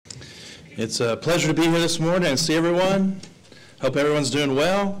It's a pleasure to be here this morning and see everyone. Hope everyone's doing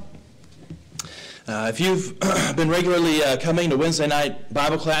well. If you've been regularly coming to Wednesday night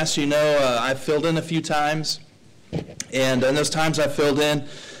Bible class, you know I've filled in a few times. And in those times I've filled in,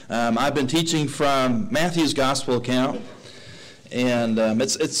 I've been teaching from Matthew's gospel account. And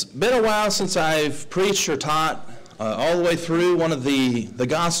it's been a while since I've preached or taught all the way through one of the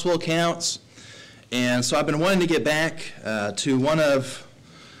gospel accounts. And so I've been wanting to get back to one of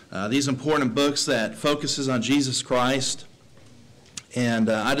these important books that focuses on Jesus Christ. And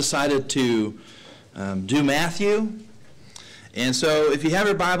I decided to do Matthew. And so if you have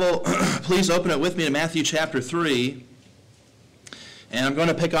your Bible, please open it with me to Matthew chapter 3. And I'm going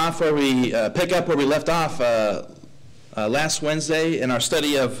to pick up where we left off last Wednesday in our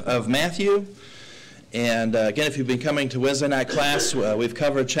study of Matthew. And again, if you've been coming to Wednesday night class, we've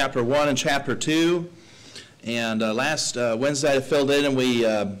covered chapter 1 and chapter 2. And last Wednesday I filled in and we did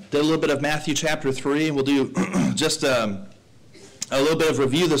a little bit of Matthew chapter 3. And we'll do just a little bit of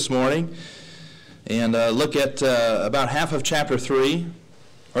review this morning and look at about half of chapter 3.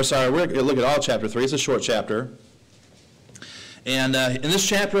 Or sorry, we're going to look at all chapter 3. It's a short chapter. And in this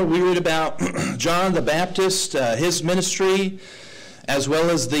chapter we read about John the Baptist, his ministry, as well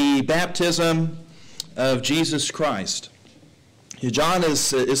as the baptism of Jesus Christ. John is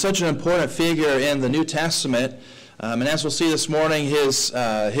such an important figure in the New Testament, and as we'll see this morning,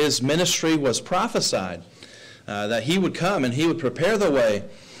 his ministry was prophesied, that he would come and he would prepare the way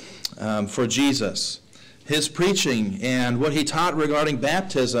for Jesus. His preaching and what he taught regarding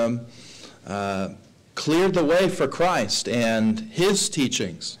baptism cleared the way for Christ and his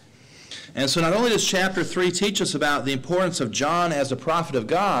teachings. And so not only does chapter 3 teach us about the importance of John as a prophet of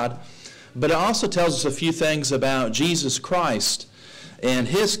God, but it also tells us a few things about Jesus Christ and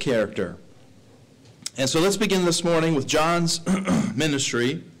his character. And so let's begin this morning with John's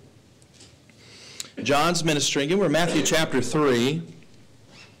ministry. John's ministry. Again, we're in Matthew chapter 3.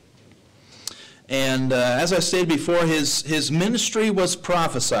 And as I stated before, his ministry was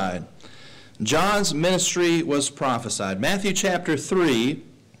prophesied. John's ministry was prophesied. Matthew chapter 3.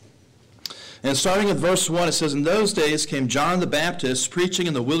 And starting with verse 1, it says, "In those days came John the Baptist, preaching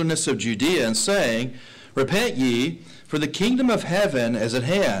in the wilderness of Judea, and saying, Repent ye, for the kingdom of heaven is at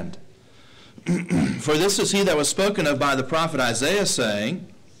hand. For this is he that was spoken of by the prophet Isaiah, saying,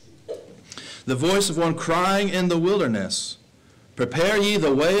 The voice of one crying in the wilderness, Prepare ye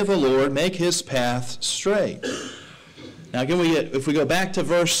the way of the Lord, make his path straight." Now again, if we go back to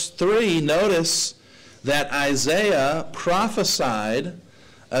verse 3, notice that Isaiah prophesied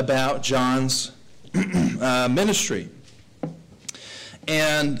about John's ministry.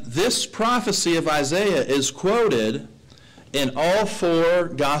 And this prophecy of Isaiah is quoted in all 4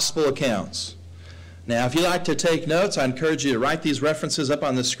 gospel accounts. Now, if you like to take notes, I encourage you to write these references up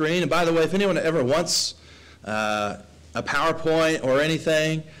on the screen. And by the way, if anyone ever wants a PowerPoint or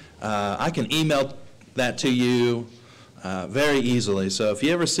anything, I can email that to you very easily. So if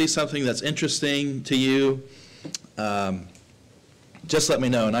you ever see something that's interesting to you, just let me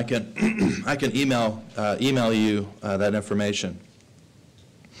know, and I can email you that information.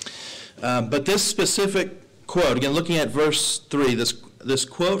 But this specific quote, again, looking at verse 3, this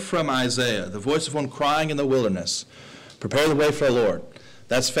quote from Isaiah, "The voice of one crying in the wilderness, prepare the way for the Lord."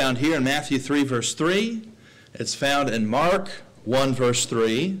 That's found here in Matthew 3, verse 3. It's found in Mark 1, verse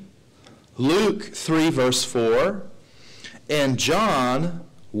 3, Luke 3, verse 4, and John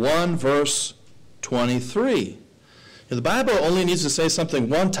 1, verse 23. The Bible only needs to say something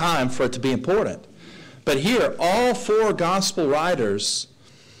one time for it to be important. But here, all 4 gospel writers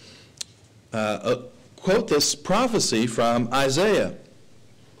quote this prophecy from Isaiah.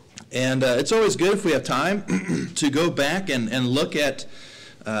 And it's always good if we have time to go back and look at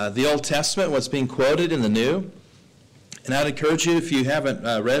the Old Testament, what's being quoted in the New. And I'd encourage you, if you haven't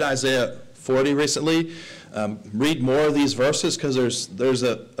read Isaiah 40 recently, read more of these verses, because there's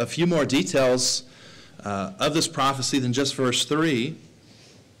a few more details of this prophecy than just verse 3.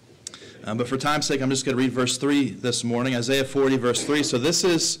 But for time's sake, I'm just going to read verse 3 this morning, Isaiah 40, verse 3. So this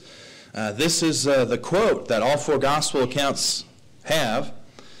is the quote that all 4 gospel accounts have.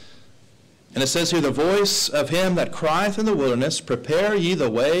 And it says here, "The voice of him that crieth in the wilderness, Prepare ye the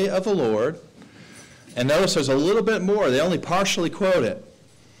way of the Lord." And notice there's a little bit more. They only partially quote it.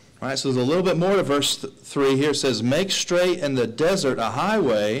 All right, so there's a little bit more to verse 3 here. It says, "Make straight in the desert a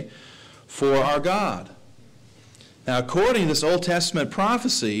highway for our God." Now, according to this Old Testament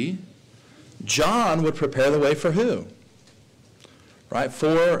prophecy, John would prepare the way for who? Right,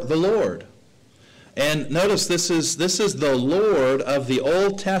 for the Lord. And notice this is the Lord of the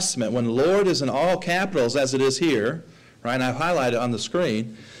Old Testament. When Lord is in all capitals, as it is here, right, and I've highlighted on the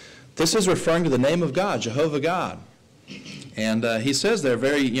screen, This is referring to the name of God, Jehovah God. And he says there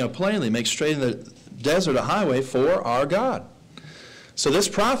very plainly, make straight in the desert a highway for our God. So this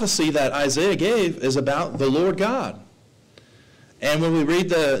prophecy that Isaiah gave is about the Lord God. And when we read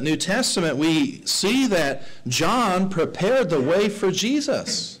the New Testament, we see that John prepared the way for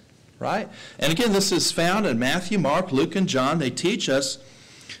Jesus, right? And again, this is found in Matthew, Mark, Luke, and John. They teach us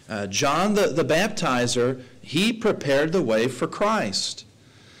John the baptizer, he prepared the way for Christ.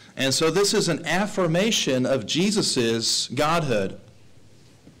 And so this is an affirmation of Jesus' godhood.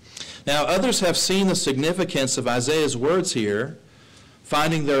 Now, others have seen the significance of Isaiah's words here,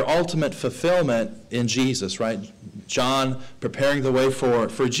 finding their ultimate fulfillment in Jesus, right? John preparing the way for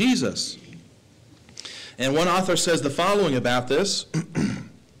Jesus. And one author says the following about this,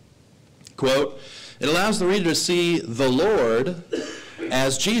 quote, "It allows the reader to see the Lord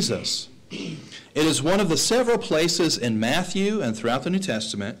as Jesus. It is one of the several places in Matthew and throughout the New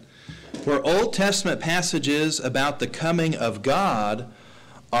Testament where Old Testament passages about the coming of God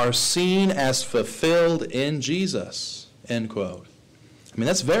are seen as fulfilled in Jesus," end quote. I mean,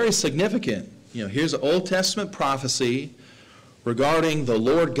 that's very significant. Here's an Old Testament prophecy regarding the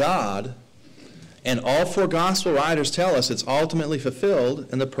Lord God, and all four gospel writers tell us it's ultimately fulfilled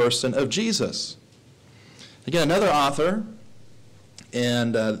in the person of Jesus. Again, another author,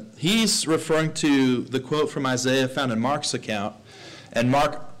 and he's referring to the quote from Isaiah found in Mark's account, and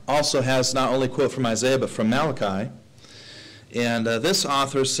Mark also has not only a quote from Isaiah but from Malachi. And this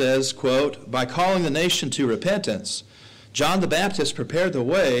author says, quote, "By calling the nation to repentance, John the Baptist prepared the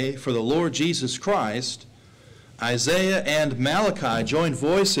way for the Lord Jesus Christ. Isaiah and Malachi joined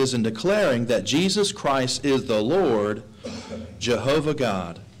voices in declaring that Jesus Christ is the Lord, Jehovah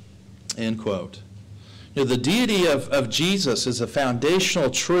God," end quote. The deity of Jesus is a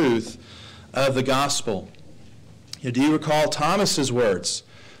foundational truth of the gospel. Do you recall Thomas's words?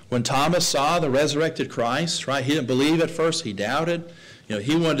 When Thomas saw the resurrected Christ, right, he didn't believe at first, he doubted.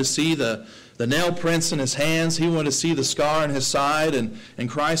 He wanted to see the nail prints in his hands, he wanted to see the scar in his side, and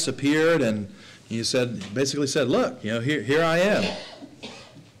Christ appeared, and he basically said, "Look, here I am."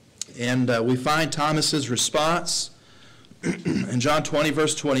 And we find Thomas's response in John 20,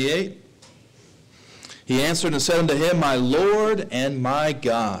 verse 28. He answered and said unto him, "My Lord and my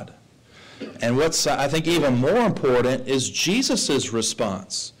God." And what's I think even more important is Jesus'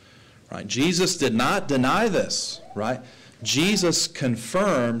 response. Right? Jesus did not deny this, right? Jesus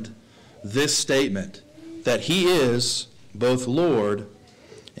confirmed this statement, that he is both Lord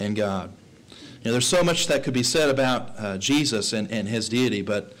and God. There's so much that could be said about Jesus and his deity,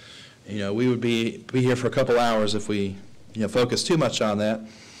 but we would be here for a couple hours if we focus too much on that.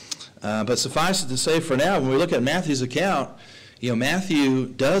 But suffice it to say for now, when we look at Matthew's account, Matthew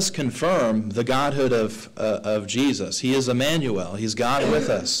does confirm the godhood of Jesus. He is Emmanuel. He's God with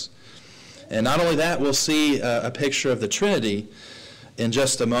us. And not only that, we'll see a picture of the Trinity in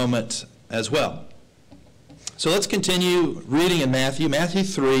just a moment as well. So let's continue reading in Matthew. Matthew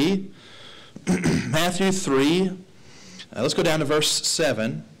 3. Matthew 3. Let's go down to verse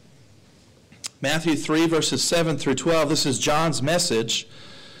 7. Matthew 3, verses 7 through 12. This is John's message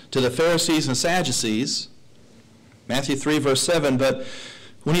to the Pharisees and Sadducees. Matthew 3, verse 7. "But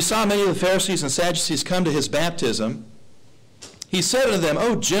when he saw many of the Pharisees and Sadducees come to his baptism, he said unto them,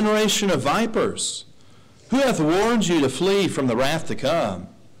 O generation of vipers, who hath warned you to flee from the wrath to come?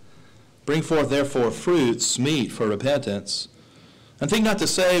 Bring forth therefore fruits meet for repentance. And think not to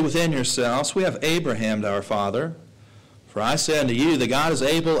say within yourselves, We have Abraham to our father. For I say unto you, that God is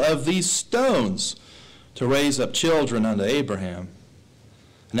able of these stones to raise up children unto Abraham.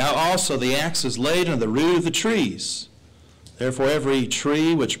 Now also the axe is laid unto the root of the trees. Therefore every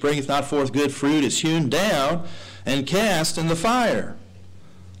tree which bringeth not forth good fruit is hewn down and cast in the fire.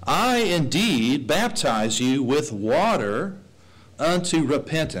 I indeed baptize you with water unto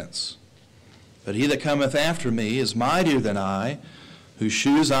repentance. But he that cometh after me is mightier than I, whose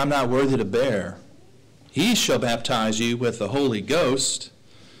shoes I am not worthy to bear. He shall baptize you with the Holy Ghost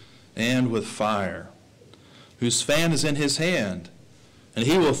and with fire, whose fan is in his hand. And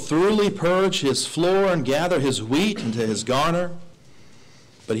he will thoroughly purge his floor and gather his wheat into his garner,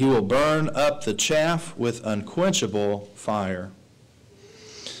 but he will burn up the chaff with unquenchable fire."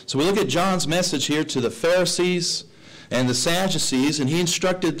 So we look at John's message here to the Pharisees and the Sadducees, and he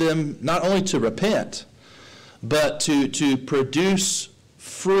instructed them not only to repent, but to produce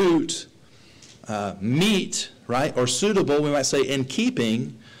fruit, meat, right, or suitable, we might say, in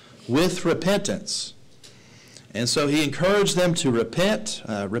keeping with repentance. And so he encouraged them to repent.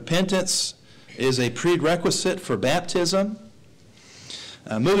 Repentance is a prerequisite for baptism.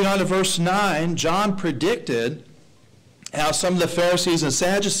 Moving on to verse 9, John predicted how some of the Pharisees and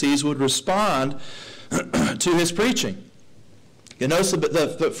Sadducees would respond to his preaching. You notice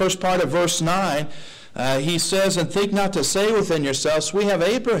the first part of verse 9, he says, "And think not to say within yourselves, we have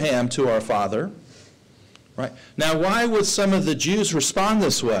Abraham to our father." Right? Now, why would some of the Jews respond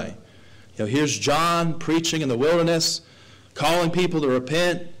this way? Here's John preaching in the wilderness, calling people to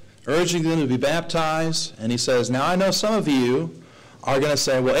repent, urging them to be baptized, and he says, now I know some of you are going to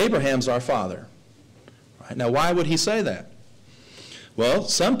say, well, Abraham's our father. Right? Now, why would he say that? Well,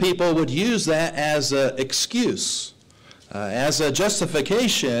 some people would use that as an excuse, as a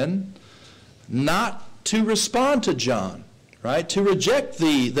justification not to respond to John, right? To reject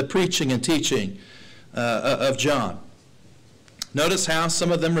the preaching and teaching of John. Notice how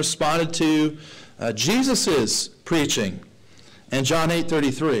some of them responded to Jesus' preaching in John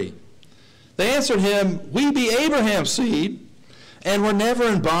 8:33. They answered him, "We be Abraham's seed, and were never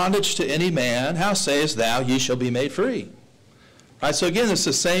in bondage to any man. How sayest thou, ye shall be made free?" Right, so again, it's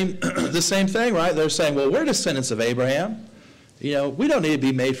the same thing, right? They're saying, well, we're descendants of Abraham. We don't need to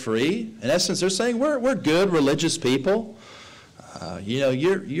be made free. In essence, they're saying we're good religious people.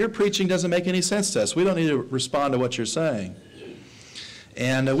 Your preaching doesn't make any sense to us. We don't need to respond to what you're saying.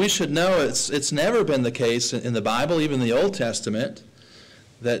 And we should know it's never been the case in the Bible, even the Old Testament,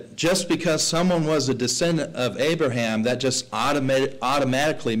 that just because someone was a descendant of Abraham, that just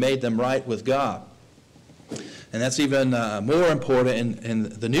automatically made them right with God. And that's even more important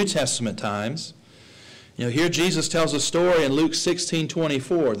in the New Testament times. Here Jesus tells a story in Luke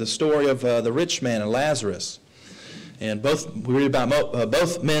 16:24, the story of the rich man and Lazarus. And we read about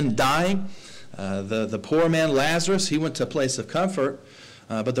both men dying. The poor man, Lazarus, he went to a place of comfort.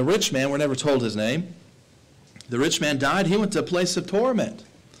 But the rich man, we're never told his name. The rich man died. He went to a place of torment.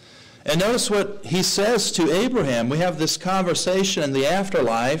 And notice what he says to Abraham. We have this conversation in the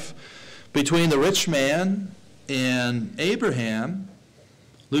afterlife between the rich man and Abraham.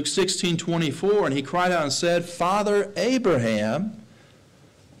 Luke 16:24, and he cried out and said, "Father Abraham,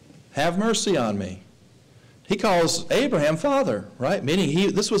 have mercy on me." He calls Abraham father, right?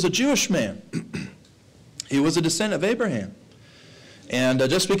 Meaning this was a Jewish man. He was a descendant of Abraham. And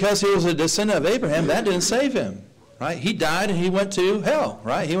just because he was a descendant of Abraham, that didn't save him, right? He died and he went to hell,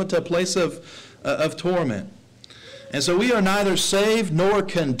 right? He went to a place of torment. And so we are neither saved nor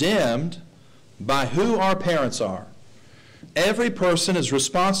condemned by who our parents are. Every person is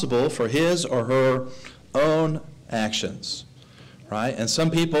responsible for his or her own actions, right? And some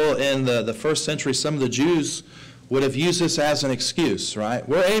people in the first century, some of the Jews would have used this as an excuse, right?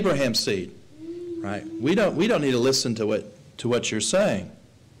 We're Abraham's seed, right? We don't need to listen to what you're saying.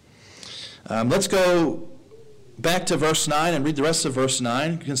 Let's go back to verse 9 and read the rest of verse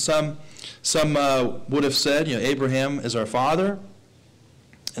 9. Because some would have said, Abraham is our father.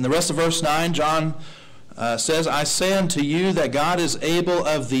 In the rest of verse 9, John says, "I say unto you that God is able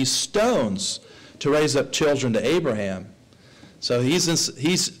of these stones to raise up children to Abraham." So he's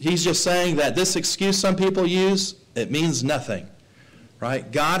just saying that this excuse some people use, it means nothing.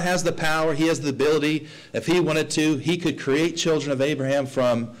 Right? God has the power. He has the ability. If he wanted to, he could create children of Abraham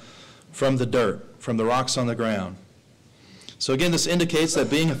from the dirt, from the rocks on the ground. So again, this indicates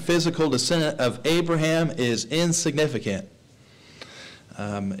that being a physical descendant of Abraham is insignificant.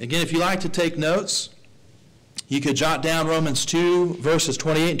 Again, if you like to take notes, you could jot down Romans 2, verses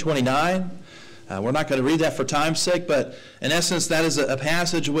 28 and 29. We're not going to read that for time's sake, but in essence, that is a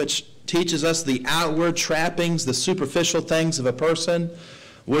passage which teaches us the outward trappings, the superficial things of a person,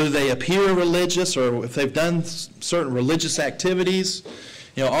 whether they appear religious or if they've done certain religious activities.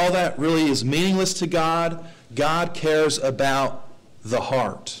 All that really is meaningless to God. God cares about the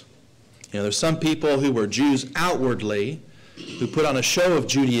heart. There's some people who were Jews outwardly, who put on a show of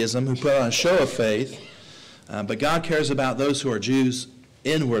Judaism, who put on a show of faith, but God cares about those who are Jews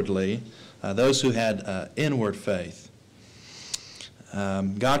inwardly, those who had inward faith.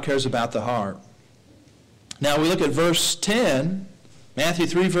 God cares about the heart. Now we look at verse 10, Matthew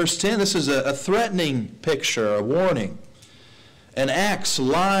 3, verse 10. This is a threatening picture, a warning. An axe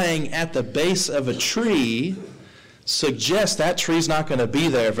lying at the base of a tree suggests that tree's not going to be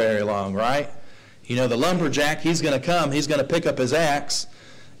there very long, right? The lumberjack, he's going to come, he's going to pick up his axe,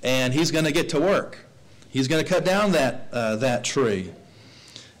 and he's going to get to work. He's going to cut down that tree.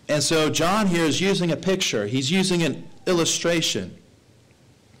 And so John here is using a picture. He's using an illustration.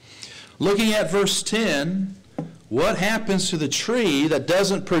 Looking at verse 10, what happens to the tree that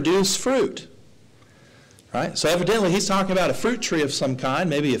doesn't produce fruit? Right? So evidently he's talking about a fruit tree of some kind,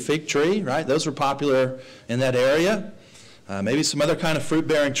 maybe a fig tree, right? Those were popular in that area. Maybe some other kind of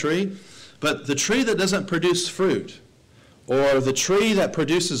fruit-bearing tree. But the tree that doesn't produce fruit, or the tree that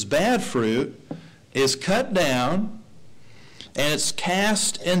produces bad fruit, is cut down and it's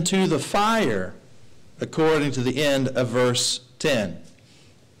cast into the fire, according to the end of verse 10.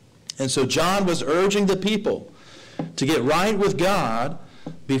 And so John was urging the people to get right with God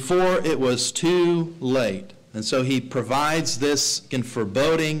before it was too late. And so he provides this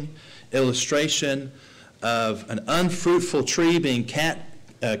foreboding illustration of an unfruitful tree being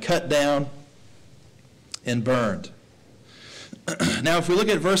cut down and burned. Now, if we look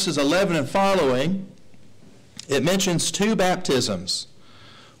at verses 11 and following, it mentions two baptisms.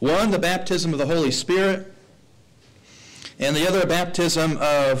 One, the baptism of the Holy Spirit, and the other, a baptism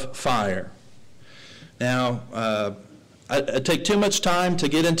of fire. Now, I'd take too much time to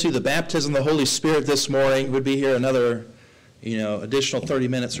get into the baptism of the Holy Spirit this morning. We'd be here another, additional 30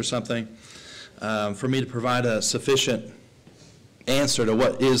 minutes or something for me to provide a sufficient answer to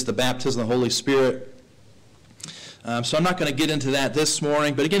what is the baptism of the Holy Spirit. So I'm not going to get into that this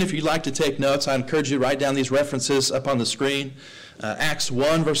morning. But again, if you'd like to take notes, I encourage you to write down these references up on the screen. Acts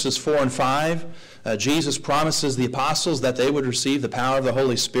 1, verses 4 and 5. Jesus promises the apostles that they would receive the power of the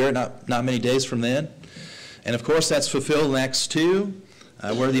Holy Spirit not many days from then. And of course, that's fulfilled in Acts 2,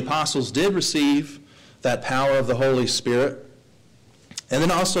 where the apostles did receive that power of the Holy Spirit. And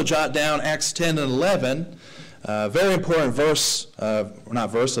then also jot down Acts 10 and 11. Very important verse,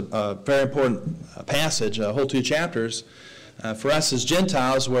 very important passage, a whole 2 chapters for us as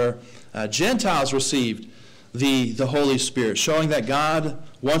Gentiles, where Gentiles received the Holy Spirit, showing that God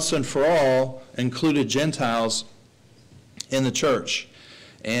once and for all included Gentiles in the church.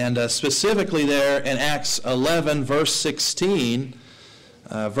 And specifically there in Acts 11, verse 16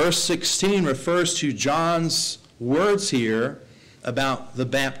 refers to John's words here about the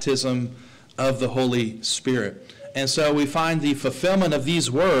baptism of the Holy Spirit. And so we find the fulfillment of these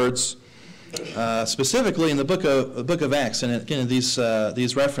words specifically in the book of Acts, and again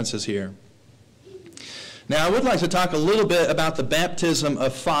these references here. Now I would like to talk a little bit about the baptism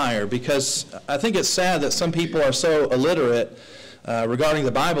of fire, because I think it's sad that some people are so illiterate regarding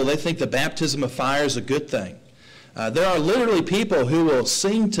the Bible. They think the baptism of fire is a good thing. There are literally people who will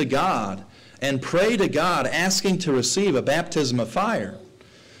sing to God and pray to God asking to receive a baptism of fire.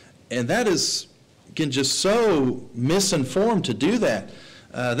 And that is, again, just so misinformed to do that.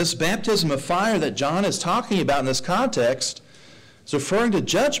 This baptism of fire that John is talking about in this context is referring to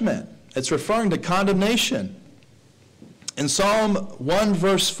judgment. It's referring to condemnation. In Psalm 1,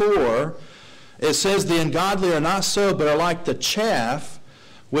 verse 4, it says, "The ungodly are not so, but are like the chaff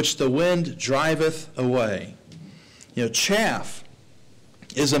which the wind driveth away." Chaff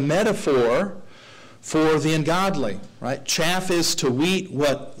is a metaphor for the ungodly, right? Chaff is to wheat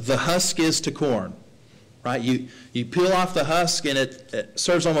what the husk is to corn, right? You peel off the husk and it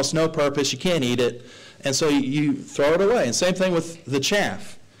serves almost no purpose. You can't eat it, and so you throw it away. And same thing with the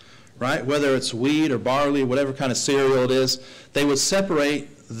chaff, right? Whether it's wheat or barley, whatever kind of cereal it is, they would separate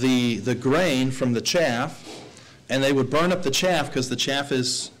the grain from the chaff, and they would burn up the chaff because the chaff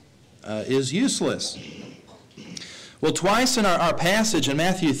is useless. Well, twice in our passage in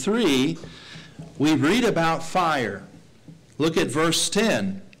Matthew 3, we read about fire. Look at verse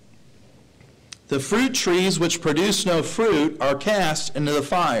 10. "The fruit trees which produce no fruit are cast into the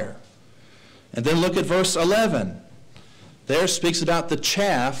fire." And then look at verse 11. There speaks about the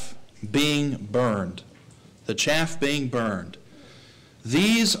chaff being burned. The chaff being burned.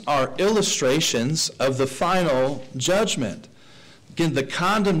 These are illustrations of the final judgment. Again, the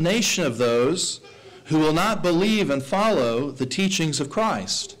condemnation of those who will not believe and follow the teachings of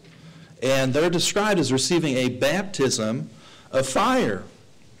Christ. And they're described as receiving a baptism of fire.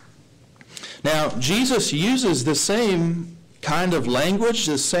 Now, Jesus uses the same kind of language,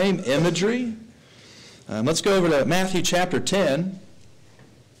 the same imagery. Let's go over to Matthew chapter 13.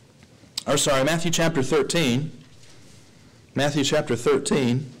 Matthew chapter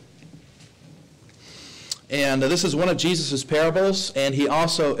 13. And this is one of Jesus' parables, and he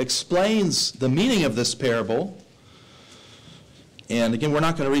also explains the meaning of this parable. And again, we're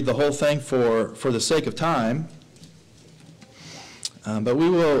not going to read the whole thing for the sake of time, but we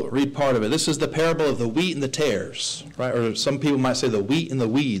will read part of it. This is the parable of the wheat and the tares, right? Or some people might say the wheat and the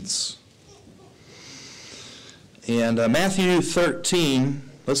weeds. And Matthew 13,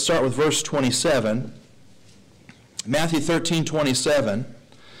 let's start with verse 27. Matthew 13:27.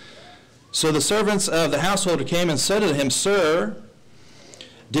 "So the servants of the householder came and said to him, Sir,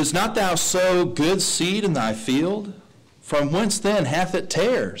 didst not thou sow good seed in thy field? From whence then hath it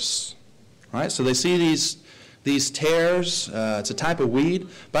tares?" Right? So they see these tares. It's a type of weed.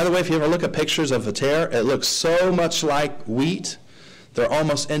 By the way, if you ever look at pictures of a tare, it looks so much like wheat, they're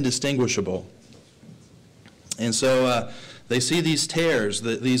almost indistinguishable. And so they see these tares,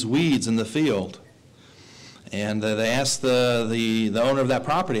 these weeds in the field. And they asked the owner of that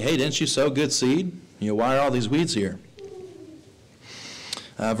property, hey, didn't you sow good seed? Why are all these weeds here?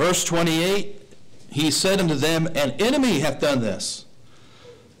 Verse 28, he said unto them, an enemy hath done this.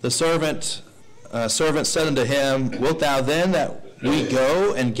 The servant said unto him, wilt thou then that we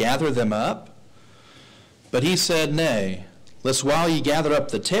go and gather them up? But he said, nay, lest while ye gather up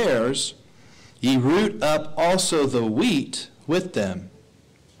the tares, ye root up also the wheat with them.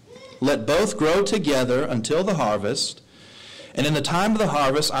 Let both grow together until the harvest. And in the time of the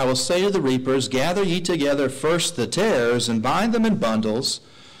harvest I will say to the reapers, gather ye together first the tares, and bind them in bundles,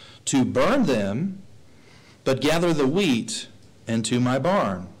 to burn them, but gather the wheat into my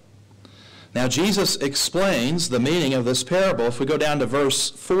barn. Now Jesus explains the meaning of this parable. If we go down to verse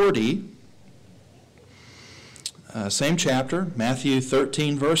 40, same chapter, Matthew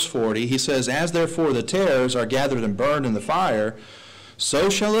 13, verse 40, he says, as therefore the tares are gathered and burned in the fire, so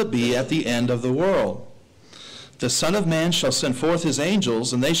shall it be at the end of the world. The Son of Man shall send forth his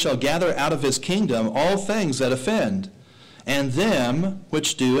angels, and they shall gather out of his kingdom all things that offend, and them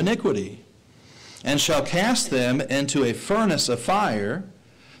which do iniquity, and shall cast them into a furnace of fire.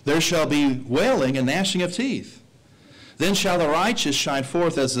 There shall be wailing and gnashing of teeth. Then shall the righteous shine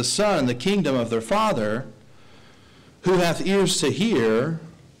forth as the sun in the kingdom of their Father. Who hath ears to hear,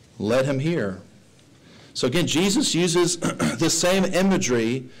 let him hear. So again, Jesus uses the same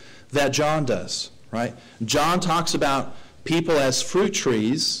imagery that John does, right? John talks about people as fruit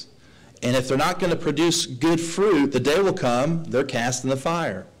trees, and if they're not going to produce good fruit, the day will come, they're cast in the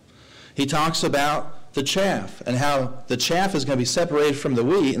fire. He talks about the chaff, and how the chaff is going to be separated from the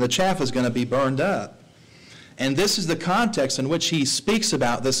wheat, and the chaff is going to be burned up. And this is the context in which he speaks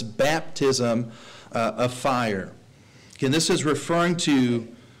about this baptism of fire. Again, this is referring to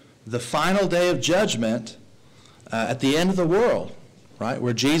the final day of judgment at the end of the world, right,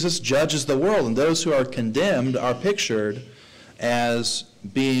 where Jesus judges the world, and those who are condemned are pictured as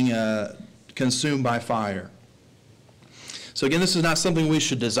being consumed by fire. So again, this is not something we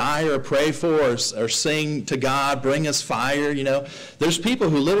should desire or pray for or sing to God, bring us fire, There's people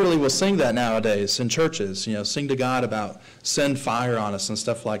who literally will sing that nowadays in churches, sing to God about send fire on us and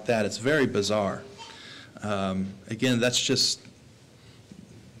stuff like that. It's very bizarre. Again, that's just,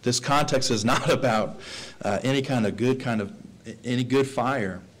 this context is not about any good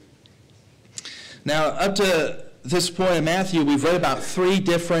fire. Now, up to this point in Matthew, we've read about 3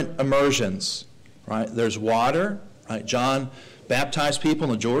 different immersions, right? There's water, right? John baptized people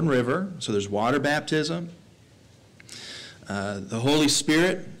in the Jordan River, so there's water baptism. The Holy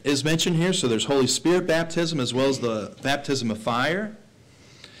Spirit is mentioned here, so there's Holy Spirit baptism as well as the baptism of fire.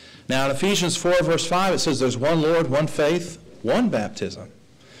 Now, in Ephesians 4, verse 5, it says there's one Lord, one faith, one baptism.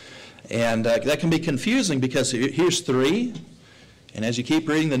 And that can be confusing because here's 3. And as you keep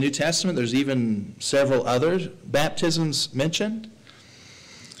reading the New Testament, there's even several other baptisms mentioned.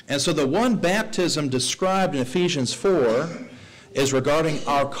 And so the one baptism described in Ephesians 4 is regarding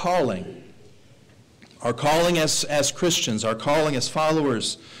our calling. Our calling as Christians, our calling as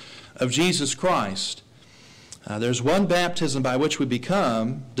followers of Jesus Christ. There's one baptism by which we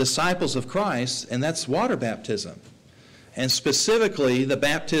become disciples of Christ, and that's water baptism. And specifically, the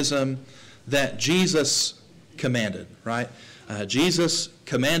baptism that Jesus commanded, right? Jesus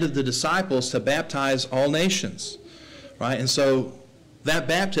commanded the disciples to baptize all nations, right? And so that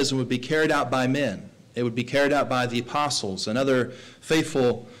baptism would be carried out by men. It would be carried out by the apostles and other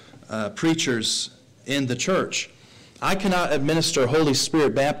faithful preachers in the church. I cannot administer Holy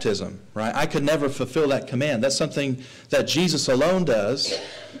Spirit baptism, right? I could never fulfill that command. That's something that Jesus alone does,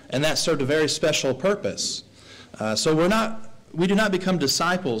 and that served a very special purpose. So we do not become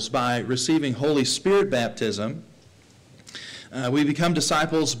disciples by receiving Holy Spirit baptism. We become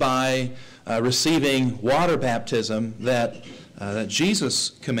disciples by receiving water baptism that Jesus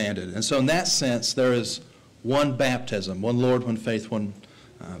commanded. And so in that sense, there is one baptism, one Lord, one faith, one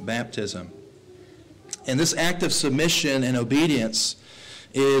baptism. And this act of submission and obedience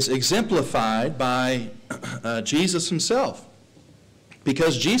is exemplified by Jesus himself,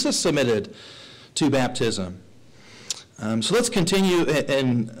 because Jesus submitted to baptism. So let's continue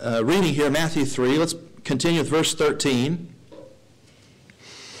in reading here, Matthew 3. Let's continue with verse 13.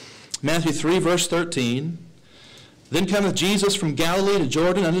 Matthew 3, verse 13. Then cometh Jesus from Galilee to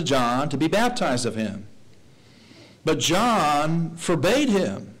Jordan unto John to be baptized of him. But John forbade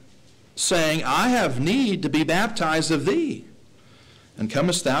him, saying, I have need to be baptized of thee, and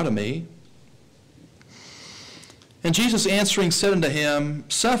comest thou to me? And Jesus answering said unto him,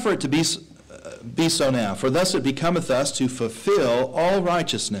 Suffer it to be so now, for thus it becometh us to fulfill all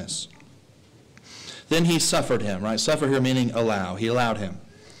righteousness. Then he suffered him, right? Suffer here meaning allow. He allowed him.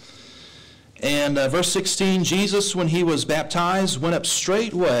 And verse 16, Jesus, when he was baptized, went up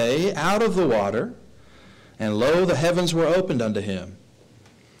straightway out of the water, and lo, the heavens were opened unto him.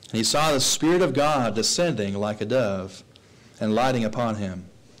 And he saw the Spirit of God descending like a dove and lighting upon him.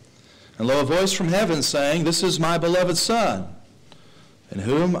 And lo, a voice from heaven saying, This is my beloved Son, in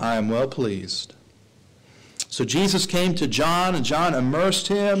whom I am well pleased. So Jesus came to John, and John immersed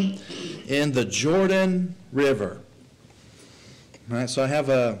him in the Jordan River. All right, so I have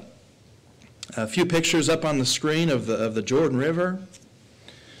a few pictures up on the screen of the Jordan River.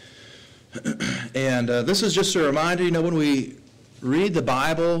 And this is just a reminder, when we read the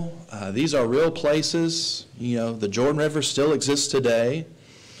Bible, these are real places. The Jordan River still exists today.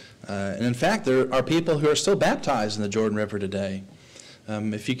 And in fact, there are people who are still baptized in the Jordan River today.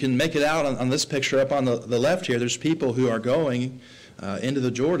 If you can make it out on this picture up on the left here, there's people who are going into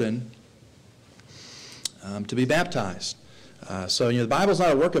the Jordan to be baptized. So the Bible's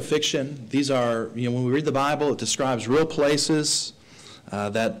not a work of fiction. These are, when we read the Bible, it describes real places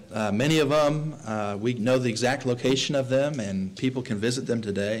that many of them, we know the exact location of them, and people can visit them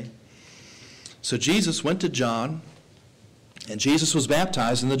today. So Jesus went to John, and Jesus was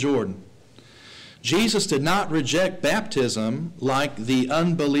baptized in the Jordan. Jesus did not reject baptism like the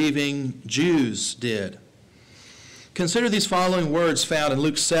unbelieving Jews did. Consider these following words found in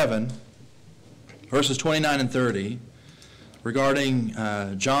Luke 7, verses 29 and 30, regarding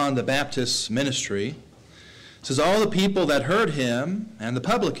John the Baptist's ministry. It says, All the people that heard him and the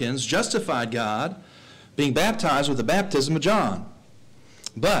publicans justified God, being baptized with the baptism of John.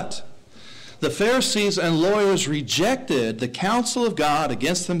 But the Pharisees and lawyers rejected the counsel of God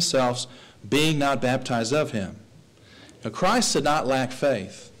against themselves, being not baptized of him. Now, Christ did not lack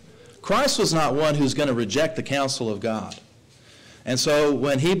faith. Christ was not one who's going to reject the counsel of God. And so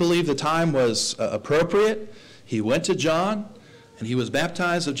when he believed the time was appropriate, he went to John, and he was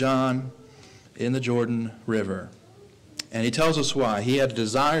baptized of John in the Jordan River. And he tells us why. He had a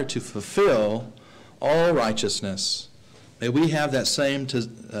desire to fulfill all righteousness. May we have that same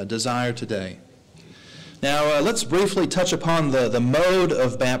desire today. Now, let's briefly touch upon the mode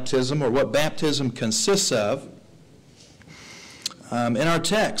of baptism, or what baptism consists of. In our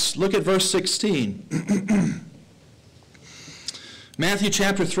text, look at verse 16. Matthew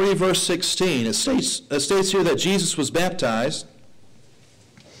chapter 3, verse 16. It states here that Jesus was baptized.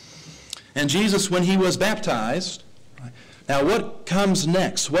 And Jesus, when he was baptized, now what comes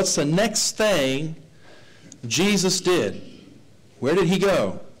next? What's the next thing Jesus did? Where did he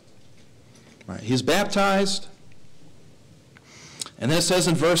go? He's baptized, and then it says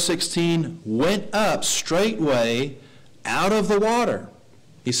in verse 16, went up straightway out of the water.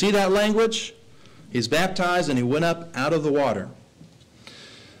 You see that language? He's baptized and he went up out of the water.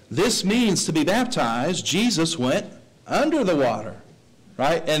 This means to be baptized, Jesus went under the water,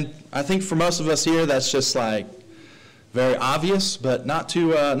 right? And I think for most of us here, that's just like very obvious, but not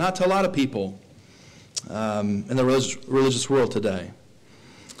to a lot of people in the religious world today.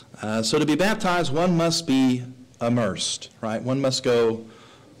 So to be baptized, one must be immersed, right? One must go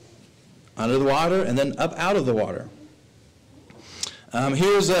under the water and then up out of the water.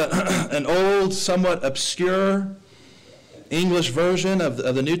 Here's an old, somewhat obscure English version of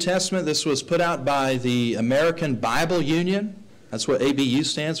the New Testament. This was put out by the American Bible Union. That's what ABU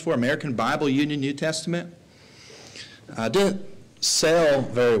stands for, American Bible Union New Testament. Didn't sell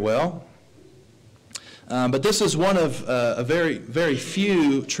very well. But this is one of a very, very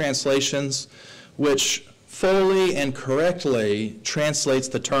few translations which fully and correctly translates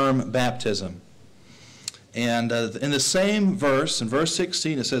the term baptism. And in the same verse, in verse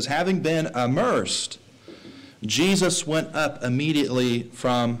 16, it says, having been immersed, Jesus went up immediately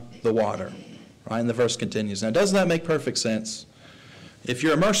from the water. Right? And the verse continues. Now, doesn't that make perfect sense? If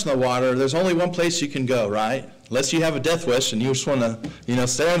you're immersed in the water, there's only one place you can go, right? Unless you have a death wish and you just want to,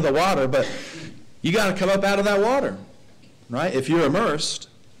 stay under the water, but you got to come up out of that water, right? If you're immersed.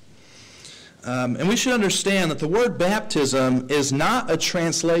 And we should understand that the word baptism is not a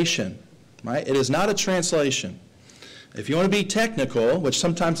translation, right? It is not a translation. If you want to be technical, which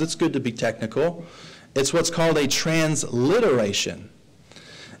sometimes it's good to be technical, it's what's called a transliteration.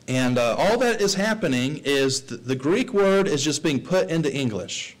 And all that is happening is the Greek word is just being put into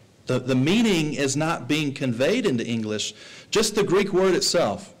English. The meaning is not being conveyed into English, just the Greek word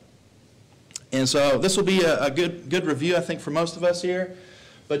itself. And so this will be a good review, I think, for most of us here.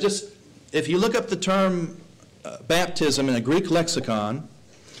 But just, if you look up the term baptism in a Greek lexicon,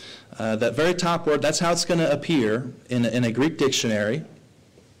 that very top word, that's how it's going to appear in a Greek dictionary.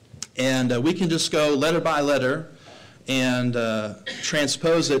 And we can just go letter by letter and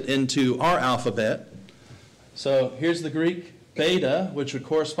transpose it into our alphabet. So here's the Greek beta, which would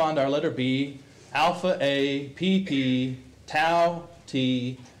correspond to our letter B, alpha A, PP, tau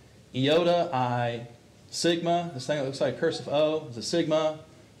T, iota I, sigma, this thing that looks like a cursive O is a sigma,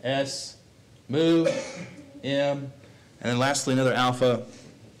 S, mu, M, and then lastly another alpha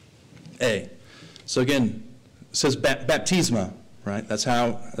A. So again, it says baptisma, right? That's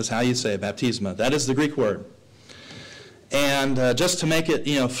how you say it, baptisma. That is the Greek word. And just to make it,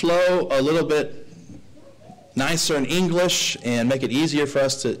 flow a little bit nicer in English and make it easier for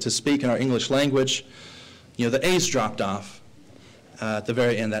us to speak in our English language, the A's dropped off at the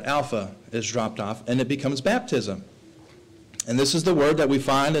very end. That alpha is dropped off, and it becomes baptism. And this is the word that we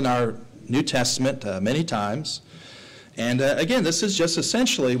find in our New Testament many times. And again, this is just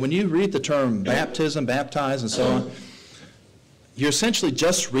essentially, when you read the term baptism, baptize, and so on, you're essentially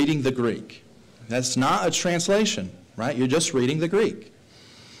just reading the Greek. That's not a translation, right? You're just reading the Greek.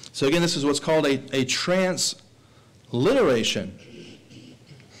 So again, this is what's called a transliteration.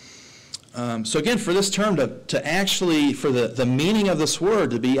 So again, for this term to actually, for the meaning of this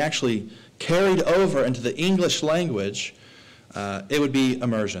word to be actually carried over into the English language, it would be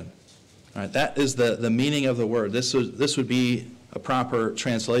immersion. All right, that is the meaning of the word. This would be a proper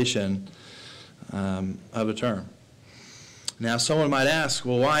translation of a term. Now, someone might ask,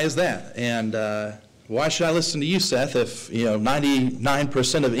 well, why is that? And why should I listen to you, Seth, if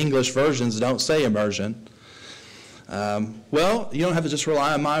 99% of English versions don't say immersion? Well, you don't have to just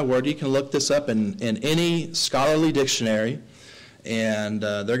rely on my word. You can look this up in any scholarly dictionary, and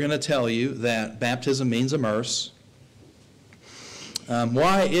they're going to tell you that baptism means immerse.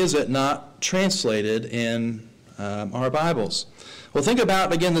 Why is it not translated in our Bibles? Well, think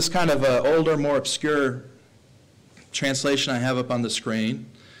about, again, this kind of older, more obscure translation I have up on the screen,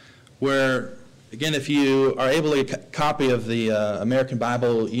 where, again, if you are able to get a copy of the American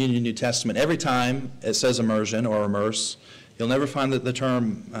Bible Union New Testament, every time it says immersion or immerse, you'll never find the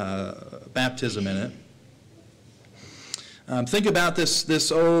term baptism in it. Think about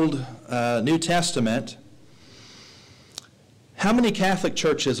this old New Testament. How many Catholic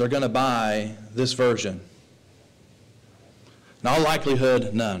churches are going to buy this version? In all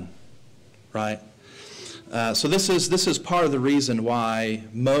likelihood, none, right? So this is part of the reason why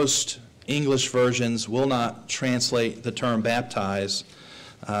most English versions will not translate the term baptize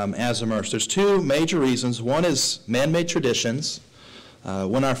as immerse. There's two major reasons. One is man-made traditions.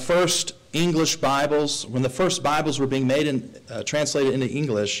 When the first Bibles were being made and translated into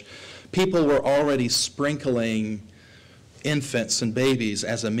English, people were already sprinkling infants and babies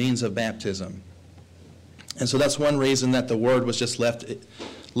as a means of baptism. And so that's one reason that the word was just left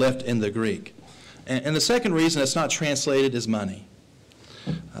in the Greek. And the second reason it's not translated is money.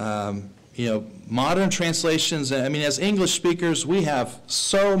 Modern translations, as English speakers, we have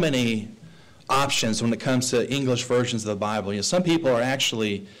so many options when it comes to English versions of the Bible. Some people are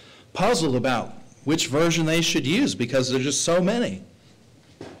actually puzzled about which version they should use because there's just so many,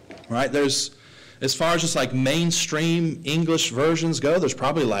 right? There's, as far as just like mainstream English versions go, there's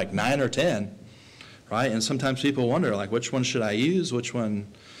probably like 9 or 10, right? And sometimes people wonder, like, which one should I use? Which one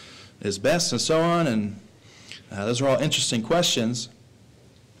is best, and so on? And those are all interesting questions.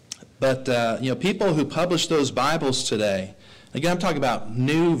 But, people who publish those Bibles today, again, I'm talking about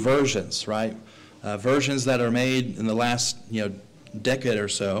new versions, right? Versions that are made in the last, decade or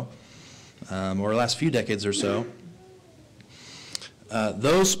so, or last few decades or so.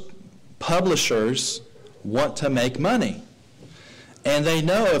 Those publishers want to make money. And they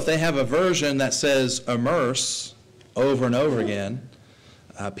know if they have a version that says immerse over and over again,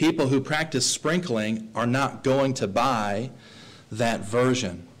 people who practice sprinkling are not going to buy that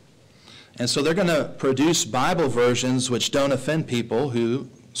version. And so they're going to produce Bible versions which don't offend people who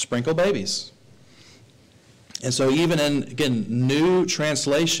sprinkle babies. And so even in, again, new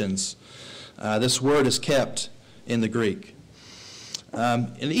translations, this word is kept in the Greek.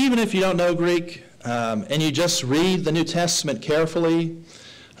 And even if you don't know Greek and you just read the New Testament carefully,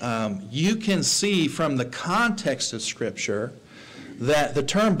 you can see from the context of Scripture that the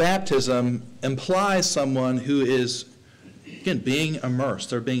term baptism implies someone who is, again, being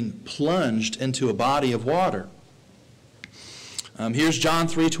immersed. They're being plunged into a body of water. Here's John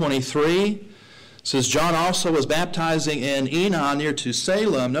 3:23. It says, John also was baptizing in Enon near to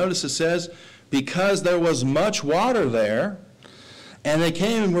Salem. Notice it says, because there was much water there, and they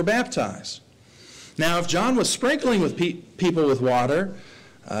came and were baptized. Now, if John was sprinkling with people with water,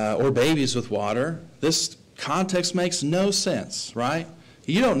 or babies with water, this context makes no sense, right?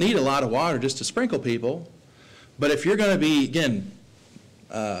 You don't need a lot of water just to sprinkle people. But if you're going to be, again,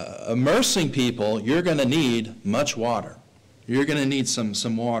 immersing people, you're going to need much water. You're going to need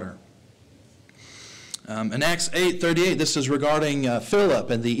some water. In Acts 8:38, this is regarding Philip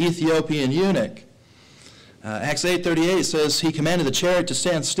and the Ethiopian eunuch. Acts 8:38 says, he commanded the chariot to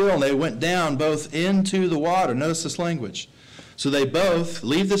stand still, and they went down both into the water. Notice this language. So they both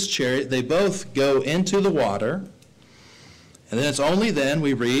leave this chariot, they both go into the water, and then it's only then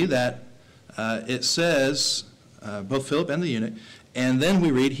we read that it says, both Philip and the eunuch, and then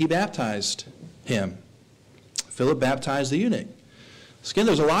we read he baptized him. Philip baptized the eunuch. So again,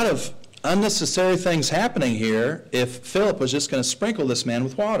 there's a lot of unnecessary things happening here if Philip was just going to sprinkle this man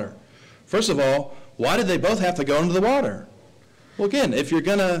with water. First of all, why did they both have to go into the water? Well, again, if you're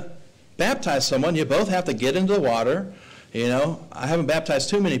going to baptize someone, you both have to get into the water. You know, I haven't baptized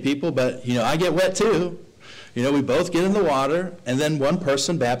too many people, but, you know, I get wet too. You know, we both get in the water, and then one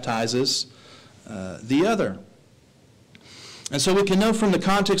person baptizes the other. And so we can know from the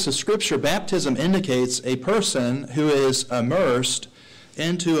context of Scripture, baptism indicates a person who is immersed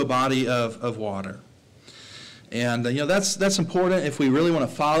into a body of water. And, you know, that's important if we really want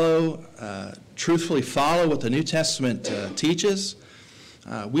to follow, truthfully follow what the New Testament teaches.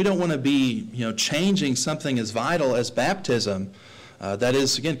 We don't want to be, you know, changing something as vital as baptism that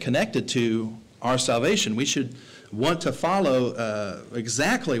is, again, connected to our salvation. We should want to follow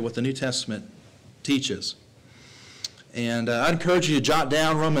exactly what the New Testament teaches. And I'd encourage you to jot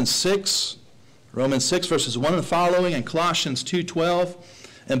down Romans 6 verses 1 and following, and Colossians 2:12.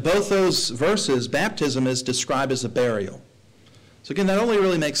 In both those verses, baptism is described as a burial. So again, that only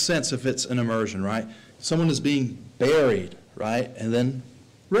really makes sense if it's an immersion, right? Someone is being buried, right, and then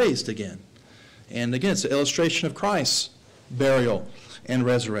raised again. And again, it's an illustration of Christ's burial and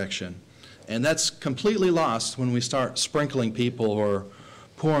resurrection. And that's completely lost when we start sprinkling people or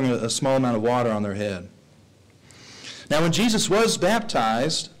pouring a small amount of water on their head. Now, when Jesus was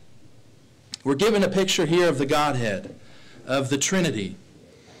baptized, we're given a picture here of the Godhead, of the Trinity.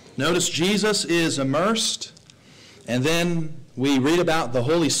 Notice Jesus is immersed, and then we read about the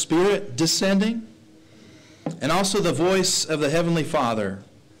Holy Spirit descending, and also the voice of the Heavenly Father.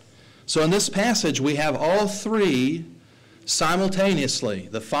 So in this passage, we have all three simultaneously,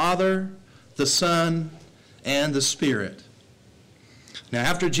 the Father, the Son, and the Spirit. Now,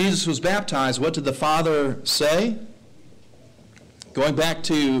 after Jesus was baptized, what did the Father say? Going back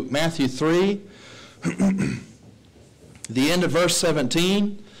to Matthew 3, the end of verse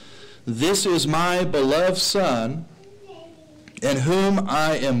 17, "This is my beloved Son, in whom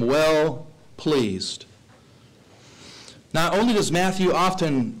I am well pleased." Not only does Matthew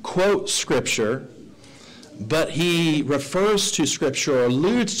often quote Scripture, but he refers to Scripture or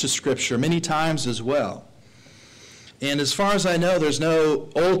alludes to Scripture many times as well. And as far as I know, there's no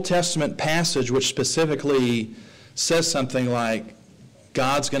Old Testament passage which specifically says something like,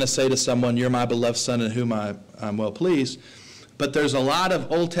 God's going to say to someone, "You're my beloved Son in whom I'm well pleased." But there's a lot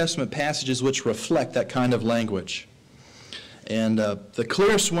of Old Testament passages which reflect that kind of language. And the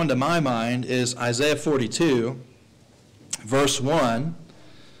clearest one to my mind is Isaiah 42, verse 1.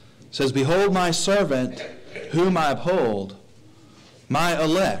 It says, "Behold my servant, whom I uphold, my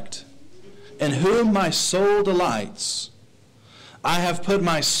elect, in whom my soul delights. I have put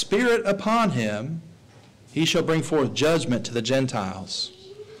my Spirit upon him. He shall bring forth judgment to the Gentiles."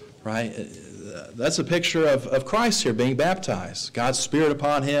 Right? That's a picture of Christ here being baptized. God's Spirit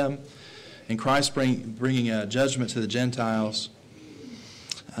upon him, and Christ bringing judgment to the Gentiles.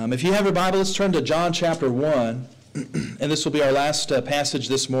 If you have your Bible, let's turn to John chapter 1, and this will be our last passage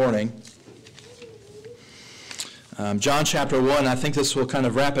this morning. John chapter 1, I think this will kind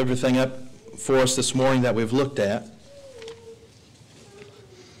of wrap everything up for us this morning that we've looked at.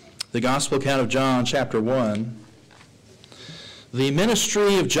 The Gospel account of John chapter 1. The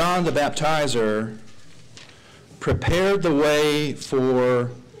ministry of John the Baptizer prepared the way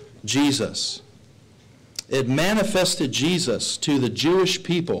for Jesus. It manifested Jesus to the Jewish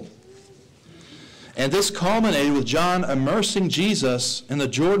people. And this culminated with John immersing Jesus in the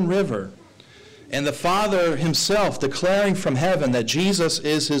Jordan River, and the Father himself declaring from heaven that Jesus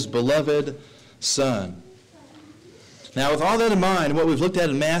is his beloved Son. Now, with all that in mind, what we've looked at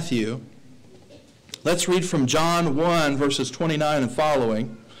in Matthew, let's read from John 1, verses 29 and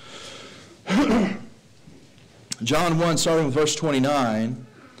following. John 1, starting with verse 29,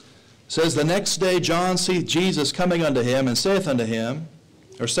 says, "The next day John seeth Jesus coming unto him, and saith unto him,"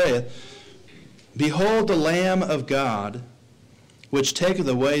 or saith, "Behold the Lamb of God, which taketh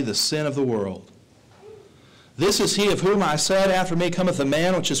away the sin of the world. This is he of whom I said, After me cometh a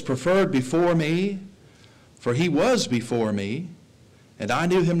man which is preferred before me, for he was before me, and I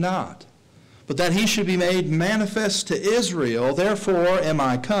knew him not. But that he should be made manifest to Israel, therefore am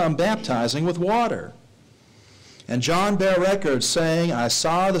I come baptizing with water. And John bare record, saying, I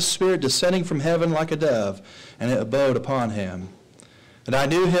saw the Spirit descending from heaven like a dove, and it abode upon him. And I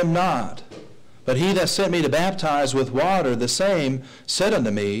knew him not, but he that sent me to baptize with water, the same said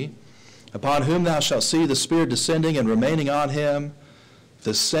unto me, Upon whom thou shalt see the Spirit descending and remaining on him,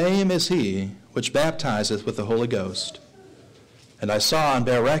 the same is he which baptizeth with the Holy Ghost. And I saw and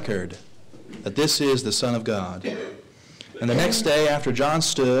bare record that this is the Son of God. And the next day after John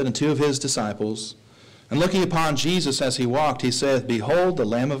stood, and two of his disciples, and looking upon Jesus as he walked, he saith, Behold the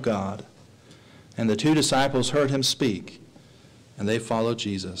Lamb of God. And the two disciples heard him speak, and they followed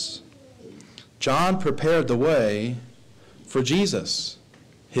Jesus. John prepared the way for Jesus.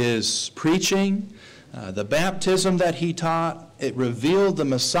 His preaching, the baptism that he taught, it revealed the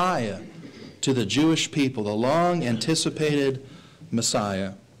Messiah to the Jewish people, the long-anticipated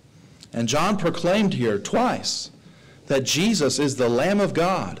Messiah. And John proclaimed here twice that Jesus is the Lamb of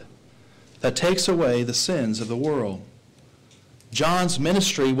God that takes away the sins of the world. John's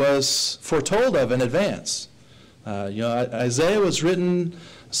ministry was foretold of in advance. Isaiah was written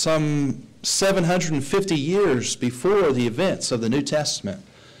some 750 years before the events of the New Testament.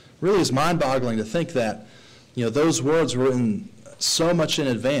 It really is mind-boggling to think that those words were written so much in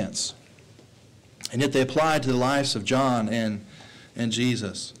advance, and yet they applied to the lives of John and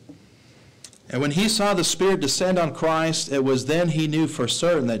Jesus. And when he saw the Spirit descend on Christ, it was then he knew for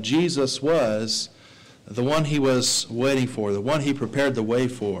certain that Jesus was the one he was waiting for, the one he prepared the way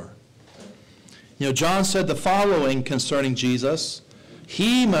for. John said the following concerning Jesus,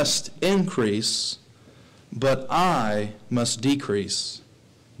 He must increase, but I must decrease.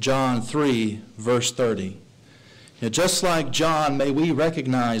 John 3, verse 30. Just like John, may we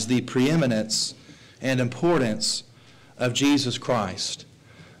recognize the preeminence and importance of Jesus Christ,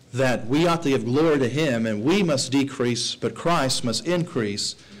 that we ought to give glory to him, and we must decrease, but Christ must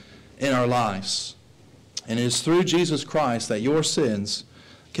increase in our lives. And it is through Jesus Christ that your sins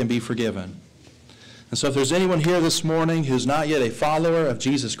can be forgiven. And so if there's anyone here this morning who's not yet a follower of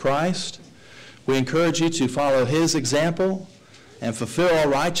Jesus Christ, we encourage you to follow his example and fulfill all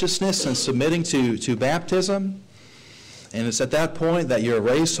righteousness in submitting to baptism. And it's at that point that you're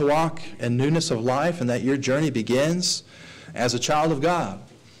raised to walk in newness of life, and that your journey begins as a child of God.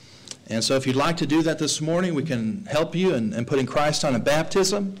 And so if you'd like to do that this morning, we can help you in putting Christ on a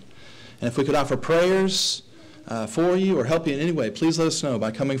baptism. And if we could offer prayers for you or help you in any way, please let us know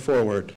by coming forward